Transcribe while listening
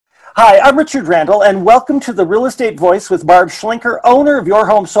Hi, I'm Richard Randall, and welcome to the Real Estate Voice with Barb Schlinker, owner of Your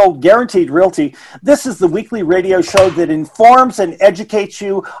Home Sold Guaranteed Realty. This is the weekly radio show that informs and educates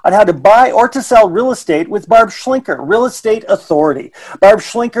you on how to buy or to sell real estate with Barb Schlinker, Real Estate Authority. Barb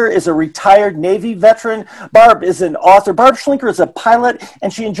Schlinker is a retired Navy veteran. Barb is an author. Barb Schlinker is a pilot,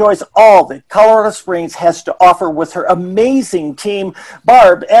 and she enjoys all that Colorado Springs has to offer with her amazing team.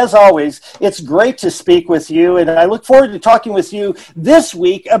 Barb, as always, it's great to speak with you, and I look forward to talking with you this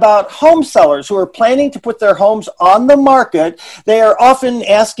week about home sellers who are planning to put their homes on the market. They are often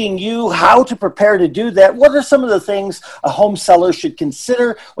asking you how to prepare to do that. What are some of the things a home seller should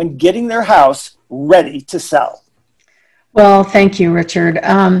consider when getting their house ready to sell? Well, thank you, Richard.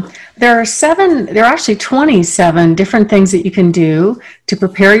 There are actually 27 different things that you can do to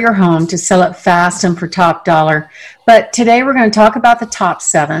prepare your home to sell it fast and for top dollar. But today we're going to talk about the top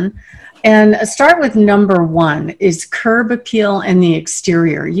 7. And start with number 1 is curb appeal and the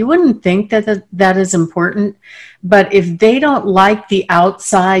exterior. You wouldn't think that is important, but if they don't like the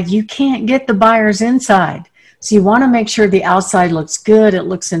outside, you can't get the buyers inside. So you want to make sure the outside looks good, it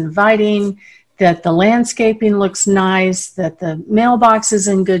looks inviting, that the landscaping looks nice, that the mailbox is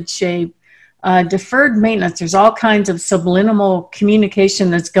in good shape. Deferred maintenance, there's all kinds of subliminal communication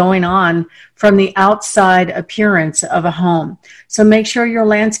that's going on from the outside appearance of a home. So make sure your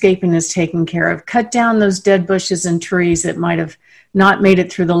landscaping is taken care of. Cut down those dead bushes and trees that might have not made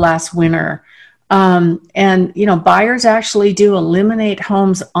it through the last winter. And, buyers actually do eliminate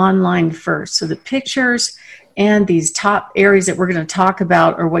homes online first. So the pictures and these top areas that we're going to talk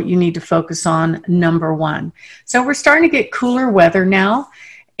about are what you need to focus on, number 1. So we're starting to get cooler weather now.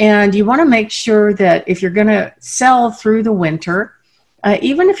 And you want to make sure that if you're going to sell through the winter,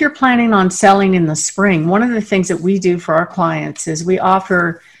 even if you're planning on selling in the spring, one of the things that we do for our clients is we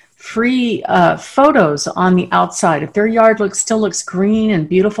offer free photos on the outside. If their yard still looks green and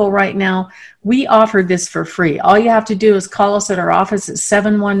beautiful right now, we offer this for free. All you have to do is call us at our office at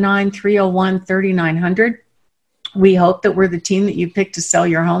 719-301-3900. We hope that we're the team that you pick to sell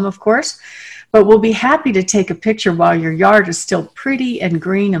your home, of course. But we'll be happy to take a picture while your yard is still pretty and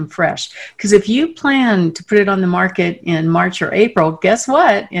green and fresh. Because if you plan to put it on the market in March or April, guess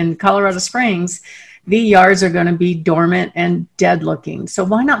what? In Colorado Springs, the yards are going to be dormant and dead looking. So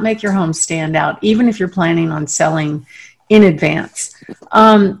why not make your home stand out, even if you're planning on selling in advance?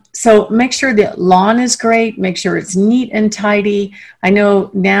 So make sure the lawn is great. Make sure it's neat and tidy. I know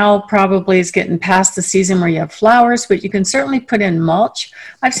now probably is getting past the season where you have flowers, but you can certainly put in mulch.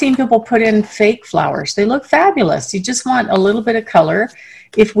 I've seen people put in fake flowers. They look fabulous. You just want a little bit of color.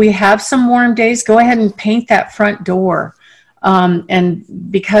 If we have some warm days, go ahead and paint that front door.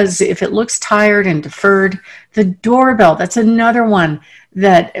 And because if it looks tired and deferred, the doorbell, that's another one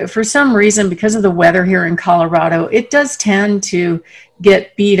that for some reason, because of the weather here in Colorado, it does tend to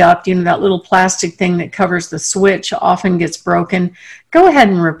get beat up. That little plastic thing that covers the switch often gets broken. Go ahead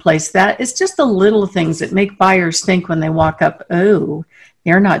and replace that. It's just the little things that make buyers think when they walk up, oh,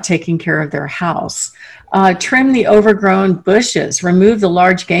 they're not taking care of their house. Trim the overgrown bushes. Remove the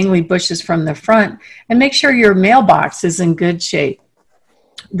large gangly bushes from the front and make sure your mailbox is in good shape.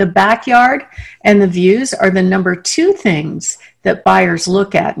 The backyard and the views are the number 2 things that buyers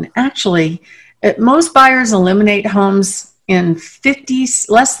look at. And actually, most buyers eliminate homes in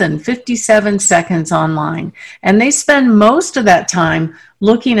less than 57 seconds online. And they spend most of that time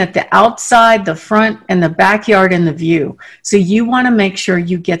looking at the outside, the front, and the backyard and the view. So you want to make sure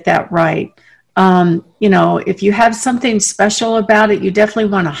you get that right. If you have something special about it, you definitely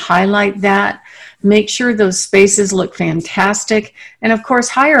want to highlight that. Make sure those spaces look fantastic. And of course,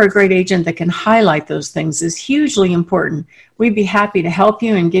 hire a great agent that can highlight those things is hugely important. We'd be happy to help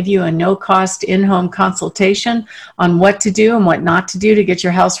you and give you a no-cost in-home consultation on what to do and what not to do to get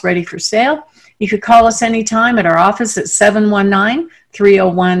your house ready for sale. You could call us anytime at our office at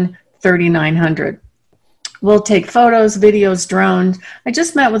 719-301-3900. We'll take photos, videos, drones. I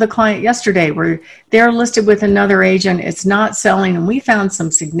just met with a client yesterday where they're listed with another agent. It's not selling, and we found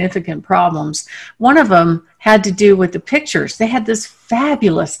some significant problems. One of them had to do with the pictures. They had this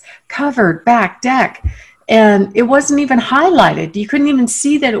fabulous covered back deck, and it wasn't even highlighted. You couldn't even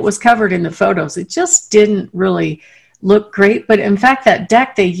see that it was covered in the photos. It just didn't really look great. But in fact, that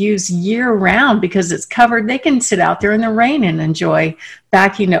deck they use year round because it's covered. They can sit out there in the rain and enjoy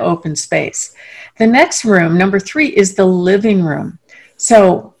backing to open space. The next room, number 3, is the living room.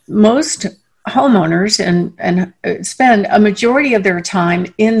 So most homeowners and spend a majority of their time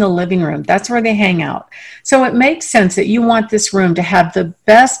in the living room. That's where they hang out. So it makes sense that you want this room to have the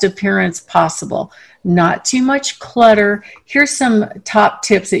best appearance possible. Not too much clutter. Here's some top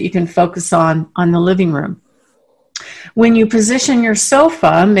tips that you can focus on the living room. When you position your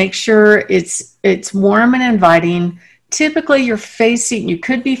sofa, make sure it's warm and inviting. Typically you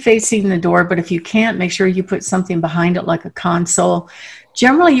could be facing the door, but if you can't, make sure you put something behind it like a console.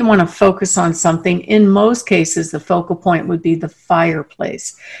 Generally, you want to focus on something. In most cases, the focal point would be the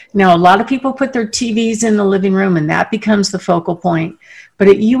fireplace. Now, a lot of people put their TVs in the living room and that becomes the focal point,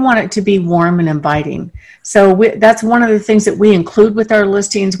 but you want it to be warm and inviting. So that's one of the things that we include with our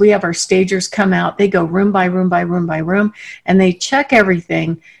listings. We have our stagers come out. They go room by room by room by room, and they check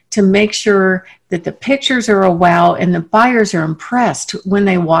everything to make sure that the pictures are a wow and the buyers are impressed when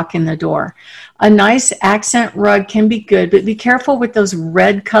they walk in the door. A nice accent rug can be good, but be careful with those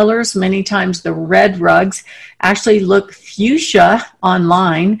red colors. Many times the red rugs actually look fuchsia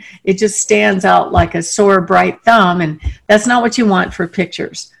online. It just stands out like a sore, bright thumb, and that's not what you want for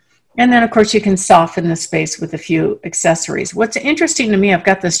pictures. And then, of course, you can soften the space with a few accessories. What's interesting to me, I've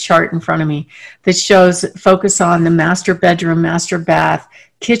got this chart in front of me that shows focus on the master bedroom, master bath,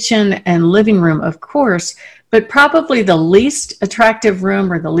 kitchen, and living room, of course, but probably the least attractive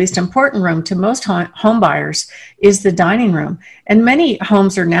room or the least important room to most home buyers is the dining room. And many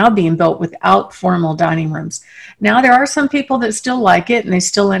homes are now being built without formal dining rooms. Now, there are some people that still like it and they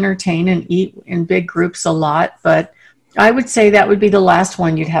still entertain and eat in big groups a lot, but I would say that would be the last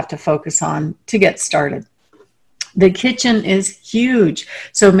one you'd have to focus on to get started. The kitchen is huge,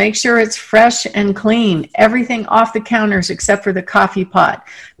 so make sure it's fresh and clean. Everything off the counters except for the coffee pot.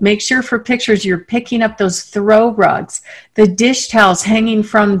 Make sure for pictures you're picking up those throw rugs. The dish towels hanging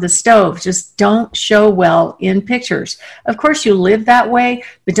from the stove just don't show well in pictures. Of course, you live that way,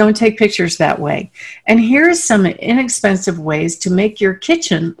 but don't take pictures that way. And here's some inexpensive ways to make your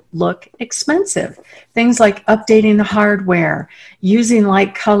kitchen look expensive. Things like updating the hardware, using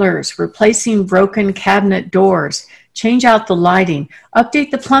light colors, replacing broken cabinet doors, change out the lighting, update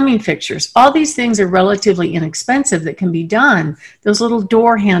the plumbing fixtures. All these things are relatively inexpensive that can be done. Those little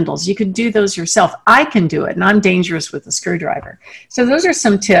door handles, you could do those yourself. I can do it, and I'm dangerous with a screwdriver. So those are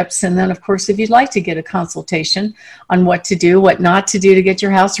some tips. And then, of course, if you'd like to get a consultation on what to do, what not to do to get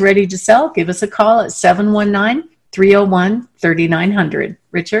your house ready to sell, give us a call at 719-301-3900.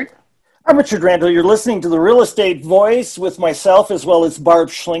 Richard? I'm Richard Randall. You're listening to The Real Estate Voice with myself as well as Barb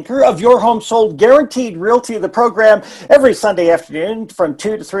Schlinker of Your Home Sold Guaranteed Realty, the program every Sunday afternoon from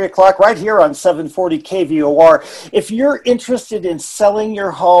 2 to 3 o'clock right here on 740 KVOR. If you're interested in selling your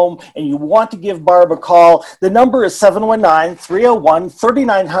home and you want to give Barb a call, the number is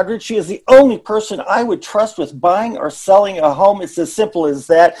 719-301-3900. She is the only person I would trust with buying or selling a home. It's as simple as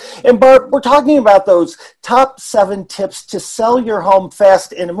that. And Barb, we're talking about those top 7 tips to sell your home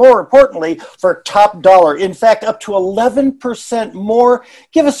fast and, more importantly, for top dollar. In fact, up to 11% more.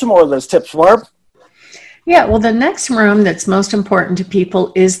 Give us some more of those tips, Barb. Yeah, well, the next room that's most important to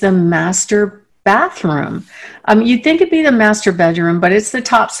people is the master bathroom. You'd think it'd be the master bedroom, but it's the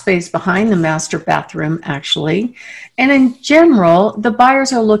top space behind the master bathroom, actually. And in general, the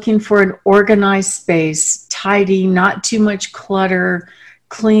buyers are looking for an organized space, tidy, not too much clutter,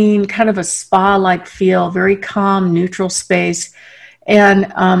 clean, kind of a spa-like feel, very calm, neutral space.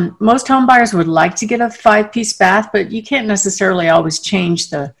 And most home buyers would like to get a 5-piece bath, but you can't necessarily always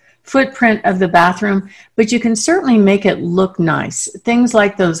change the footprint of the bathroom, but you can certainly make it look nice. Things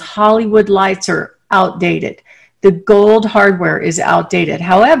like those Hollywood lights are outdated. The gold hardware is outdated.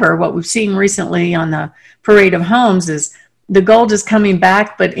 However, what we've seen recently on the Parade of Homes is the gold is coming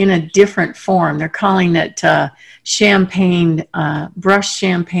back, but in a different form. They're calling it champagne, brushed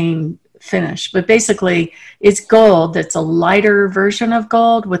champagne finish, but basically it's gold that's a lighter version of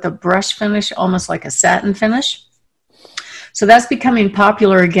gold with a brush finish, almost like a satin finish. So that's becoming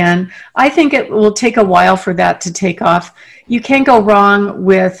popular again. I think it will take a while for that to take off. You can't go wrong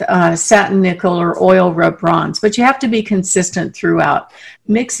with satin nickel or oil rub bronze, but you have to be consistent throughout.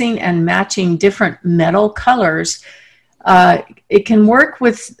 Mixing and matching different metal colors, it can work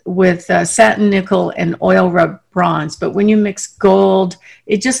with satin nickel and oil rub bronze, but when you mix gold,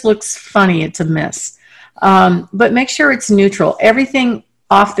 it just looks funny. It's a miss. But make sure it's neutral. Everything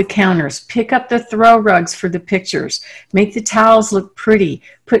off the counters. Pick up the throw rugs for the pictures. Make the towels look pretty.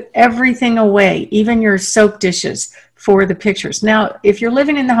 Put everything away, even your soap dishes, for the pictures. Now, if you're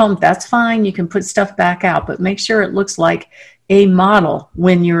living in the home, that's fine. You can put stuff back out, but make sure it looks like a model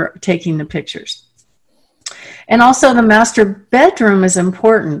when you're taking the pictures. And also the master bedroom is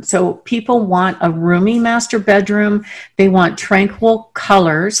important. So people want a roomy master bedroom. They want tranquil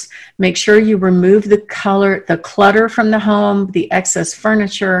colors. Make sure you remove the clutter from the home, the excess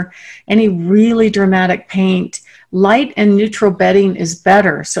furniture, any really dramatic paint. Light and neutral bedding is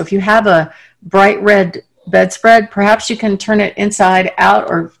better. So if you have a bright red bedspread, perhaps you can turn it inside out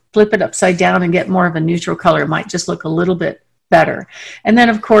or flip it upside down and get more of a neutral color. It might just look a little bit better. And then,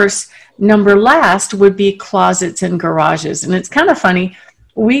 of course, number last would be closets and garages. And it's kind of funny.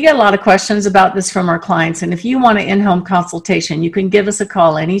 We get a lot of questions about this from our clients. And if you want an in-home consultation, you can give us a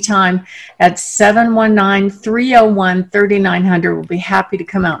call anytime at 719-301-3900. We'll be happy to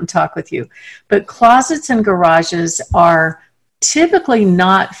come out and talk with you. But closets and garages are typically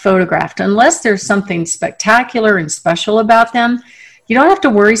not photographed unless there's something spectacular and special about them. You don't have to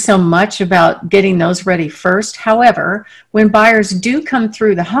worry so much about getting those ready first. However, when buyers do come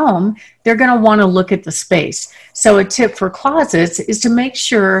through the home, they're going to want to look at the space. So a tip for closets is to make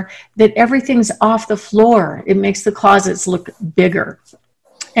sure that everything's off the floor. It makes the closets look bigger.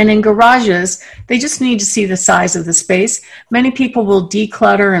 And in garages, they just need to see the size of the space. Many people will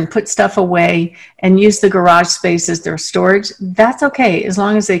declutter and put stuff away and use the garage space as their storage. That's okay, as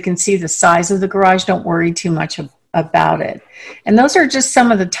long as they can see the size of the garage. Don't worry too much about it. And those are just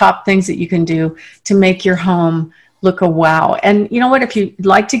some of the top things that you can do to make your home look a wow. And you know what, if you'd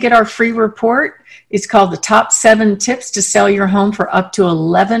like to get our free report, it's called the Top 7 Tips to Sell Your Home for Up to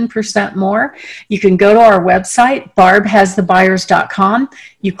 11% More. You can go to our website, barbhasthebuyers.com.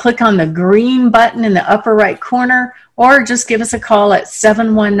 You click on the green button in the upper right corner, or just give us a call at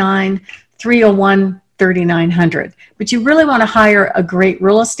 719-301-3900. But you really want to hire a great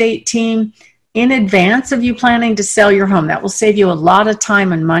real estate team in advance of you planning to sell your home. That will save you a lot of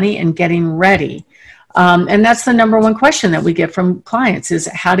time and money in getting ready. And that's the number one question that we get from clients is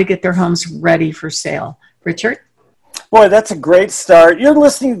how to get their homes ready for sale. Richard? Boy, that's a great start. You're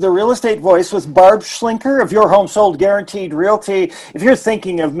listening to The Real Estate Voice with Barb Schlinker of Your Home Sold Guaranteed Realty. If you're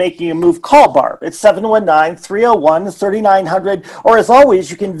thinking of making a move, call Barb. It's 719-301-3900. Or as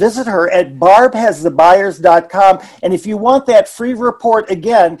always, you can visit her at barbhasthebuyers.com. And if you want that free report,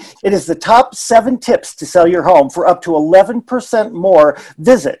 again, it is the top 7 tips to sell your home for up to 11% more.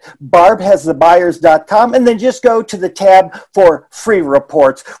 Visit barbhasthebuyers.com and then just go to the tab for free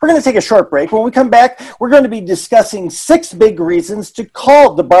reports. We're going to take a short break. When we come back, we're going to be discussing 6 big reasons to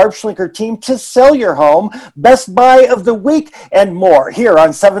call the Barb Schlinker team to sell your home, best buy of the week, and more here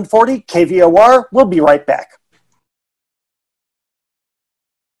on 740 KVOR. We'll be right back.